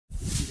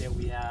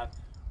have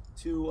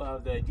 2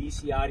 of the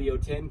DC Audio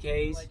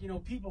 10Ks. Like, you know,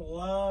 people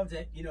love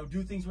to, you know,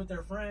 do things with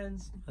their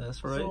friends.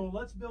 That's right. So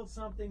let's build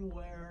something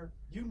where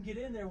you can get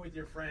in there with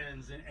your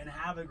friends and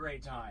have a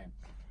great time.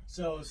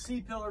 So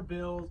C-pillar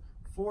build,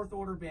 4th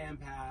order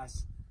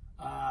bandpass,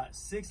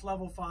 6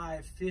 level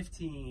 5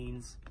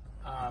 15s,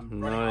 nice.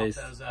 running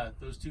off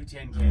those 2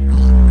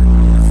 10Ks.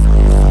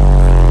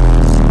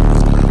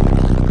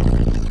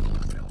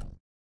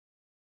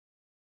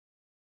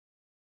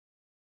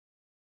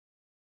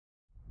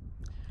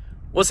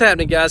 What's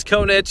happening, guys?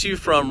 Coming at you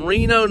from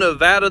Reno,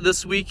 Nevada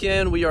this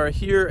weekend. We are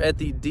here at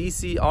the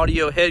DC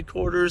Audio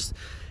headquarters,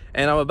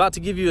 and I'm about to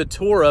give you a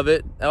tour of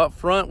it. Out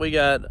front, we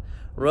got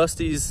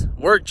Rusty's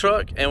work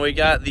truck, and we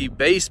got the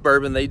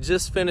Bassburban. They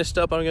just finished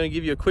up. I'm going to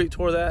give you a quick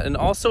tour of that, and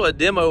also a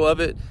demo of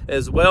it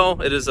as well.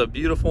 It is a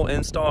beautiful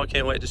install. I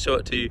can't wait to show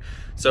it to you.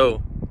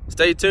 So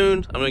stay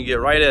tuned. I'm going to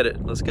get right at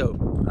it. Let's go.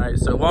 All right,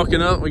 so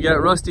walking up, we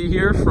got Rusty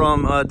here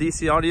from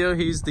DC Audio.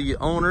 He's the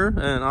owner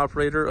and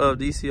operator of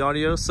DC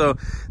Audio. So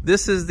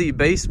this is the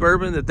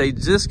Bassburban that they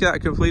just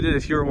got completed.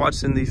 If you were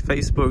watching the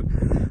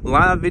Facebook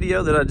live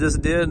video that I just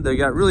did, they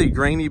got really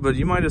grainy, but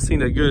you might have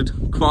seen a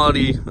good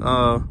quality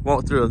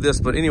walkthrough of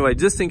this. But anyway,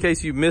 just in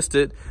case you missed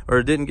it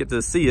or didn't get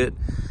to see it,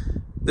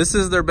 this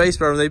is their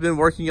Bassburban. They've been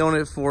working on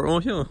it for,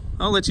 well,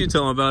 I'll let you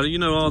tell them about it. You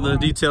know all the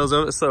details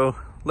of it, so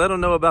let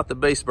them know about the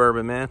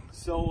Bassburban, man.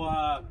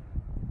 So,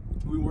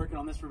 we've been working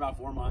on this for about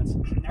 4 months,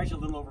 actually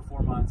a little over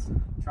 4 months,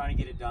 trying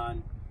to get it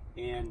done.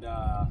 And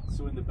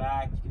so in the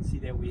back, you can see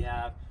that we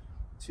have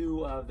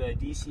 2 of the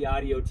DC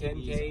Audio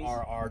 10Ks. These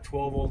are our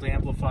 12-volt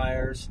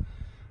amplifiers,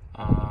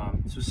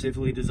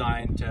 specifically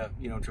designed to,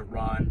 you know, to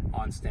run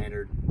on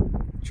standard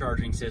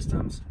charging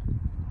systems.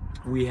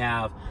 We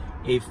have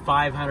a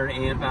 500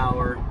 amp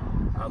hour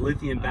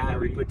lithium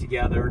battery put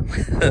together.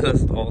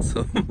 That's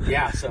awesome.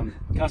 Yeah, some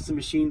custom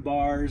machine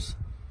bars,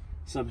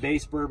 some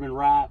Bassburban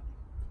wrap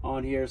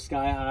on here,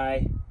 sky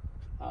high,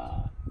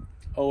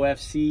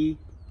 OFC.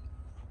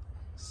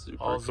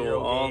 Super cool.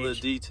 All the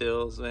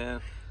details,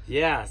 man.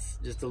 Yes,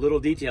 just the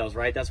little details,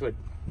 right? That's what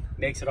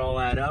makes it all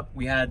add up.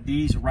 We had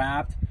these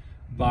wrapped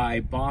by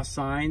Boss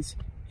Signs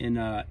in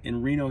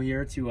Reno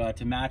here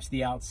to match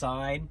the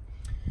outside.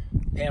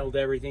 Paneled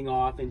everything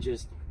off in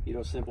just, you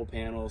know, simple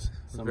panels.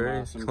 Some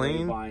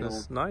clean. Vinyl.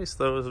 That's nice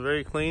though. It's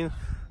very clean.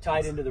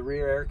 Tied into the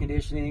rear air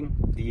conditioning.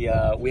 We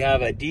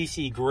have a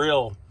DC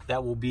grill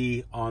that will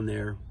be on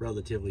there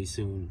relatively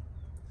soon.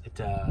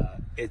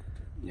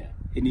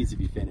 It needs to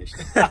be finished.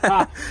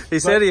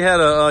 Said he had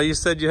a. You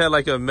said you had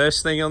like a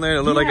mesh thing on there.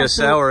 It looked like a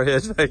shower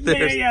head back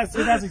there. Yeah.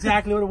 So that's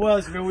exactly what it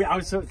was. You know, I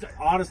was so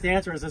honest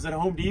answer is I was at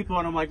Home Depot,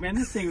 and I'm like, man,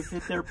 this thing would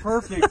fit there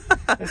perfect.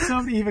 And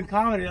somebody even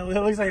commented, it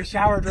looks like a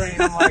shower drain.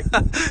 I'm like,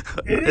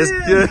 it is.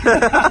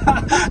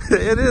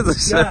 It is a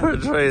shower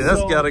drain.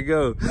 That's gotta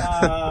go.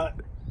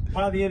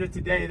 By the end of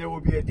today, there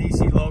will be a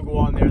DC logo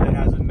on there that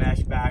has a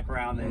mesh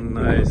background and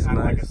kind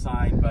of like a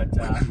sign, but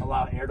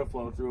allow air to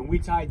flow through. And we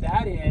tied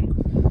that in,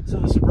 so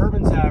the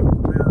Suburbans have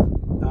rear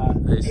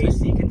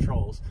AC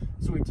controls.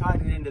 So we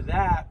tied it into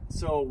that,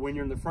 so when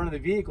you're in the front of the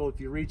vehicle,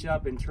 if you reach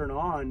up and turn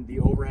on the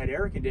overhead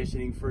air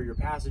conditioning for your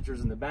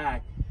passengers in the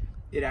back,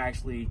 it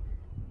actually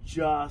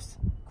just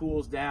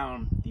cools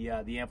down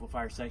the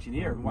amplifier section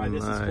here. While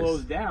this is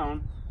closed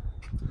down,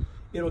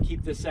 it'll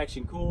keep this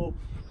section cool.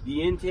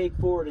 The intake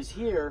for it is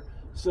here,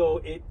 so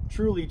it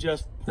truly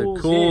just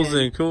pulls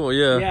in,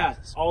 yeah,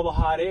 all the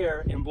hot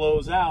air and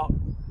blows out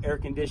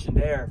air-conditioned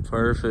air.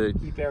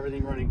 Perfect. Keep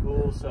everything running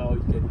cool, so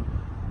you can.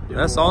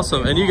 That's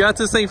awesome. And you got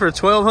this thing for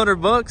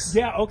 $1,200?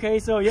 Yeah. Okay.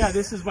 So yeah,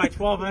 this is my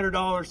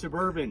 $1,200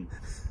 Suburban.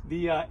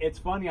 It's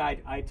funny.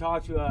 I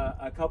talked to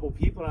a couple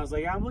people, and I was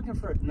like, I'm looking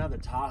for another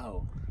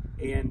Tahoe.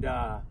 And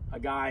a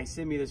guy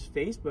sent me this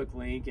Facebook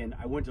link, and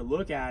I went to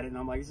look at it, and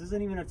I'm like, this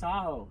isn't even a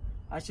Tahoe.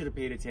 I should have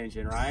paid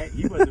attention, right?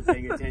 He wasn't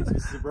paying attention.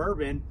 It's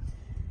Suburban.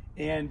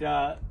 And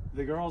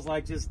the girl's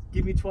like, just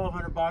give me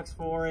 $1,200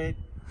 for it,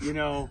 you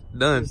know.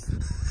 Done.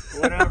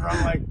 Whatever.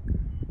 I'm like,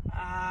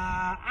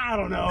 I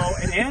don't know.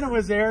 And Anna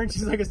was there, and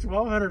she's like, it's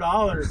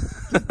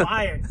 $1,200. Just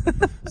buy it.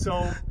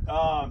 So,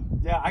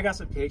 yeah, I got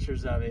some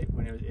pictures of it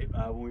when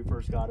we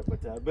first got it.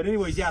 But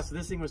anyways, yeah, so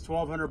this thing was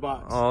 $1,200.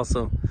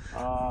 Awesome.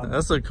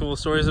 That's a cool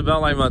story. It's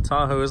about like my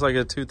Tahoe. It's like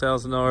a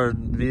 $2,000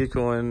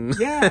 vehicle, and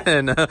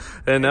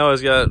and now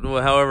it's got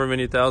however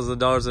many thousands of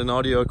dollars in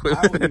audio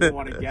equipment. I wouldn't even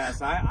want to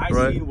guess. I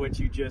seen what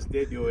you just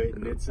did to it,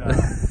 and it's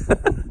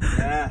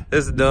yeah.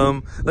 It's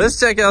dumb. Let's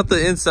check out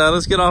the inside.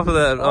 Let's get off of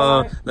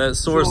that that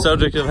sore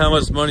subject of how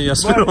much money I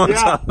spent on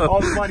Tahoe.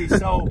 All the money.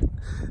 So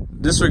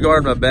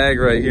disregard my bag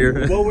right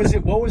here. What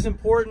was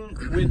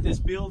important with this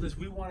build is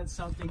we wanted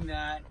something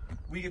that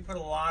we could put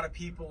a lot of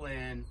people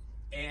in,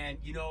 and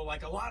you know,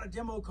 like a lot of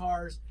demo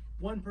cars,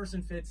 one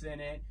person fits in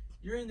it.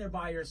 You're in there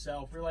by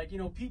yourself. We're like, you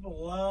know, people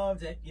love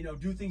to, you know,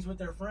 do things with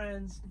their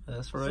friends.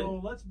 That's right. So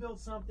let's build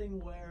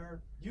something where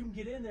you can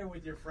get in there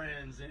with your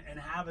friends and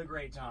have a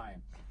great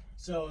time.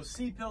 So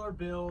C-pillar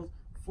build,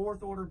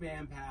 4th order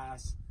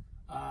bandpass,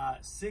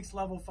 6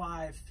 level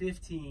 5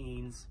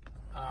 15s,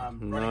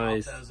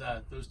 Nice.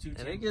 Those two.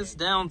 And it gets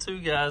down too,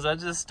 guys. I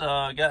just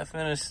got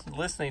finished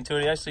listening to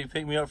it. He actually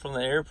picked me up from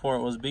the airport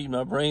and was beating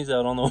my brains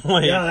out on the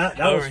way. Yeah,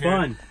 that was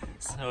fun.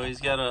 So he's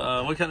got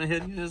a what kind of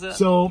head unit is that?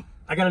 So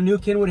I got a new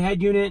Kenwood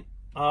head unit.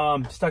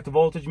 Stuck the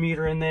voltage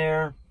meter in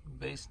there.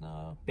 Bass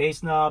knob.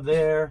 Bass knob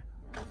there.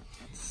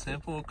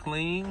 Simple,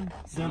 clean.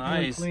 Simple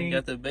nice. and clean. You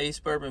got the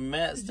Bassburban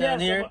mats down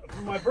here. So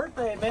for my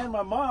birthday, man,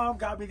 my mom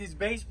got me these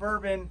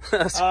Bassburban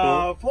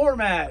cool. floor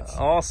mats.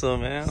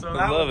 Awesome, man. So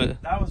I love it.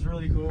 That was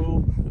really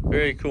cool.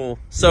 Very cool.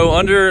 So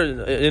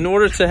in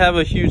order to have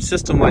a huge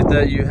system like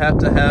that, you have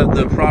to have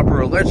the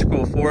proper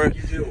electrical for it.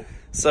 You do.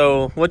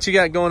 So what you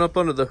got going up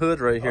under the hood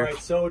right here? All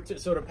right, so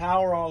to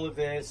power all of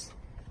this,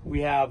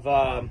 we have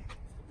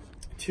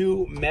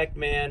 2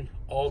 MechMan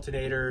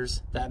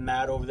alternators that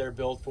Matt over there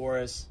built for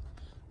us.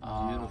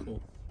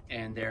 Beautiful.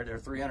 And they're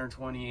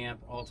 320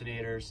 amp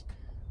alternators.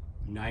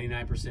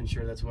 99%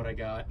 sure that's what I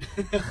got.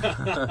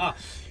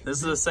 This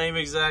is the same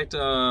exact.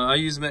 I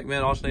use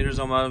MechMan alternators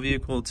on my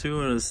vehicle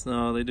too, and it's,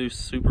 they do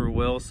super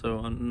well. So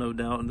I'm no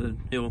doubt that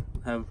he'll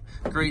have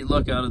great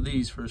luck out of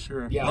these for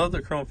sure. Yeah. I love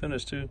the chrome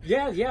finish too.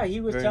 Yeah.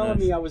 He was Very telling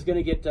nice. me I was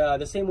gonna get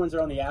the same ones that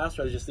are on the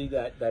Astra. Just leave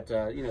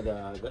that you know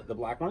the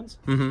black ones.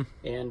 Mm-hmm.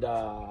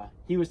 And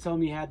he was telling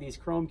me he had these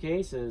chrome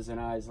cases, and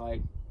I was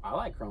like, I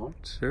like chrome.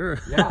 Sure.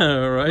 Yeah.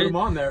 Right. Put them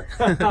on there.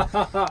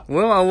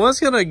 Well, I was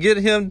gonna get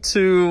him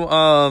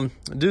to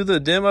do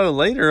the demo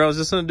later. I was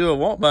just gonna do a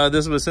walk by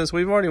this, but since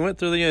we've already went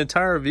through the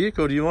entire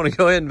vehicle, do you want to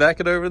go ahead and back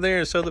it over there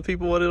and show the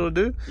people what it'll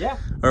do? Yeah.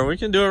 Or we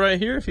can do it right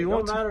here if you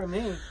want to. Don't matter to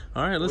me.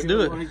 All right, let's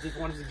do it. Just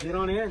wanted to get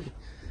on in.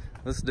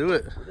 Let's do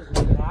it.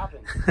 Just make it happen.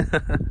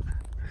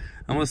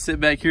 I'm gonna sit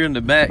back here in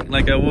the back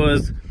like I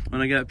was when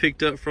I got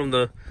picked up from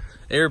the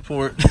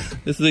airport.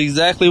 This is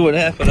exactly what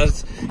happened. I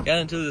just got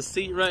into the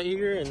seat right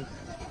here and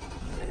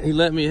he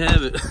let me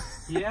have it.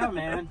 Yeah,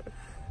 man.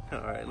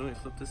 All right, let me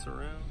flip this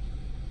around.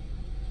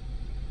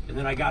 And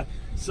then I got,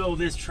 so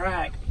this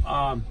track,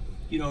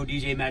 you know,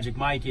 DJ Magic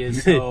Mike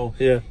is, so,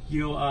 yeah.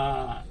 you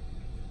know,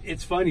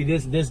 it's funny,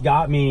 this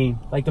got me,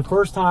 like the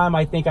first time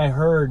I think I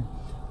heard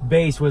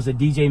bass was a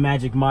DJ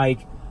Magic Mike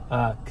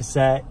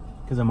cassette,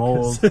 because I'm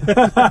old.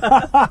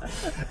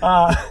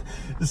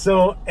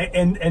 So,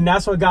 and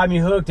that's what got me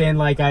hooked, and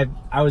like I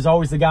was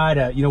always the guy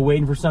to, you know,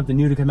 waiting for something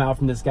new to come out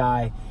from this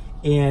guy,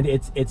 and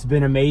it's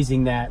been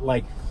amazing that,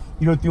 like,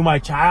 you know, through my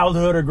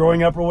childhood or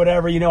growing up or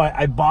whatever, you know,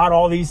 I bought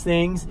all these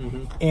things,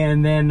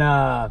 and then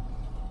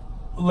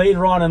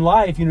later on in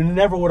life, you know,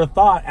 never would have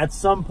thought at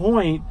some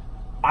point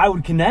I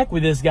would connect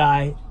with this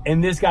guy,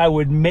 and this guy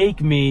would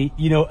make me,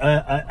 you know,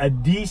 a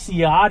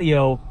DC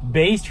audio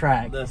bass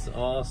track. That's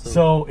awesome.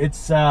 So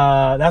it's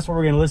that's what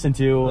we're gonna listen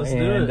to. Let's do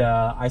and it.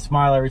 I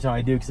smile every time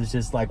I do, because it's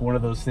just like one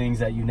of those things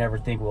that you never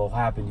think will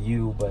happen to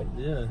you, but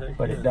Yeah, heck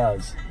but yeah. it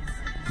does.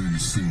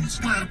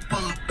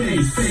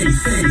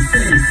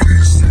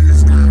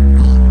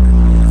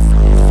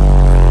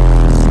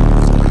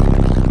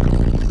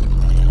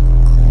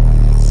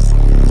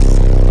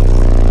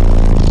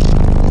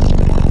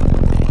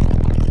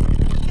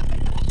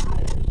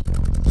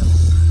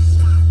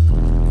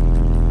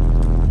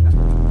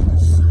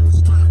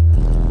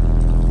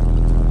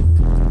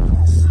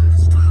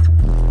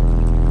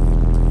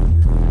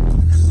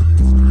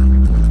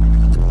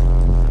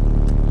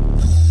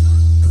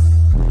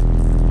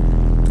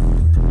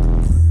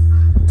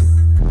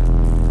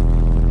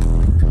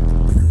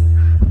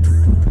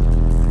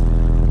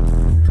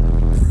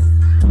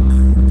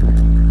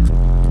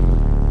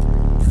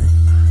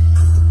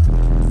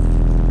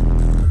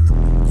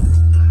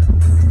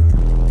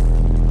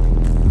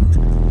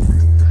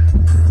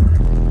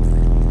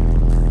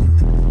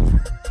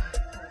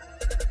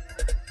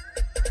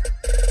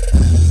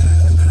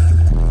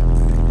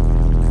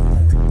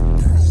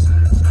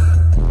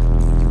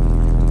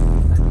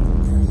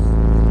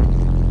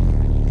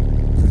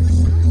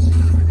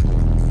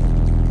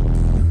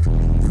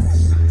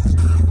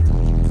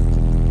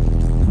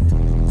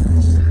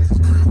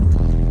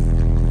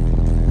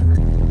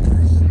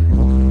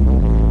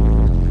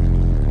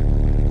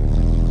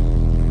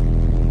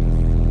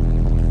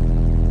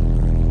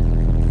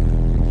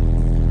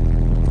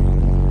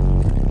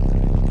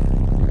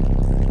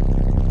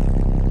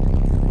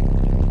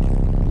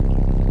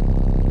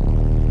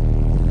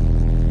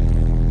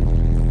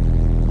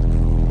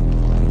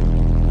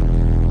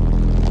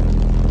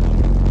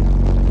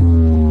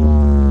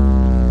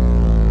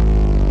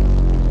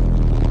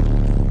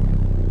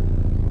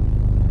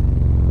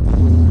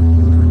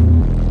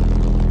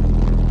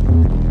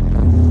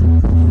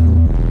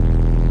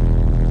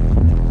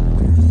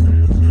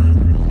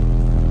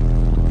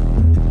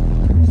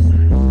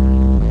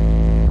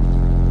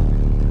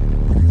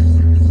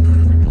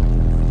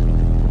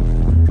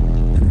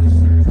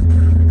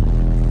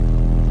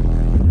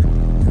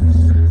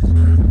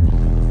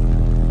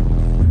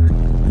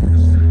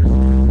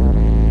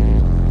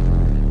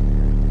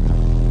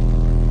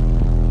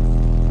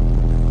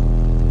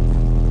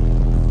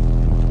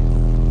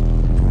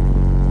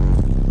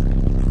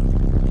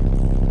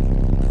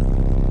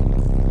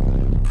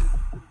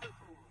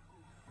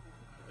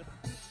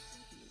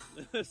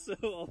 That's so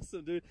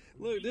awesome, dude.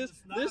 Look, this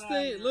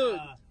thing, look,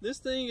 this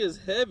thing is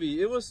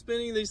heavy. It was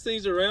spinning these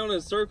things around in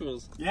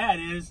circles. Yeah, it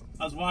is.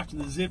 I was watching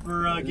the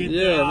zipper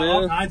get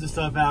all kinds of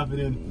stuff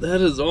happening.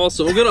 That is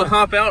awesome. I'm gonna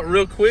hop out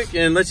real quick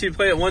and let you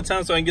play it one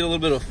time so I can get a little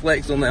bit of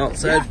flex on the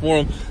outside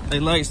for them.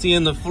 They like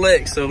seeing the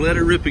flex, so let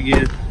it rip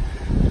again.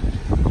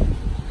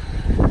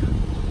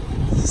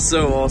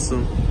 So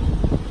awesome.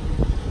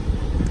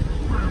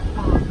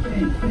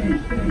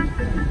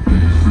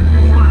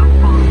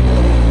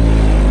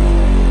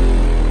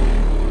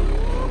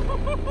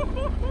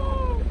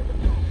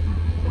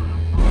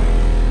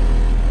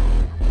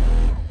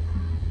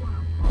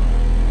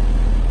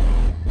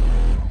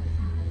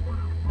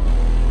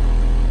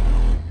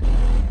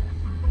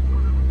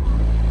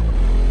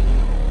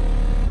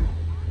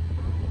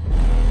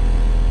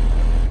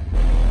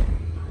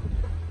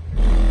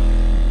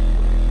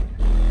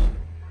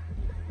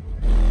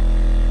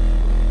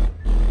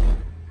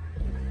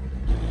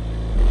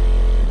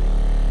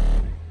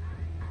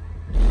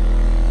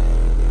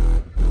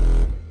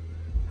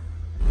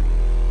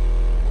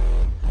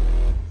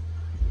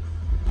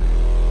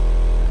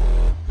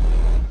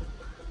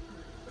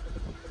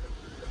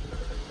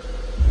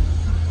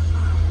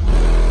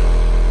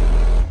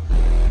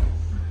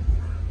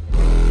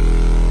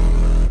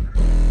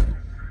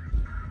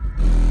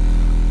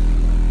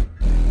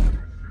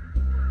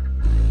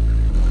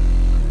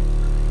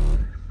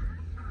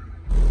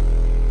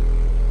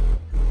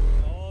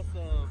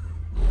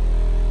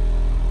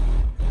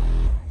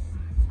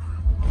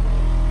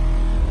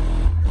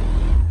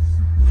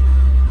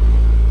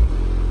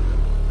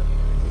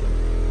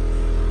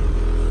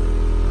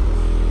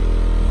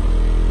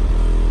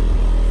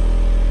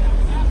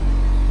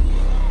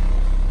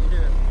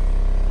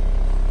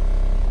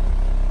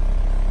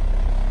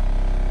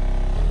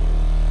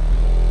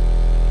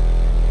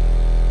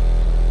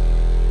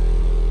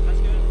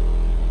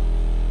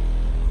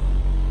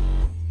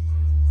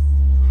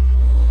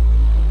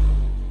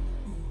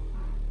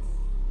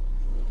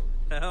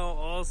 How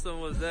awesome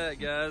was that,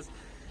 guys?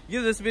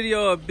 Give this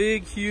video a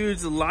big,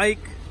 huge like,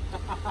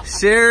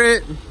 share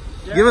it.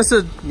 Give us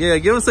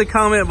a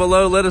comment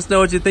below. Let us know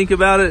what you think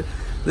about it.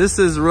 This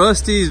is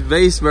Rusty's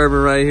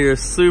Bassburban right here.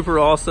 Super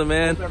awesome,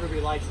 man. Hope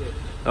everybody likes it.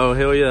 Oh,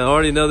 hell yeah. I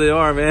already know they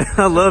are, man.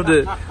 I loved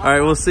it. All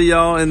right, we'll see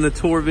y'all in the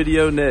tour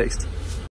video next.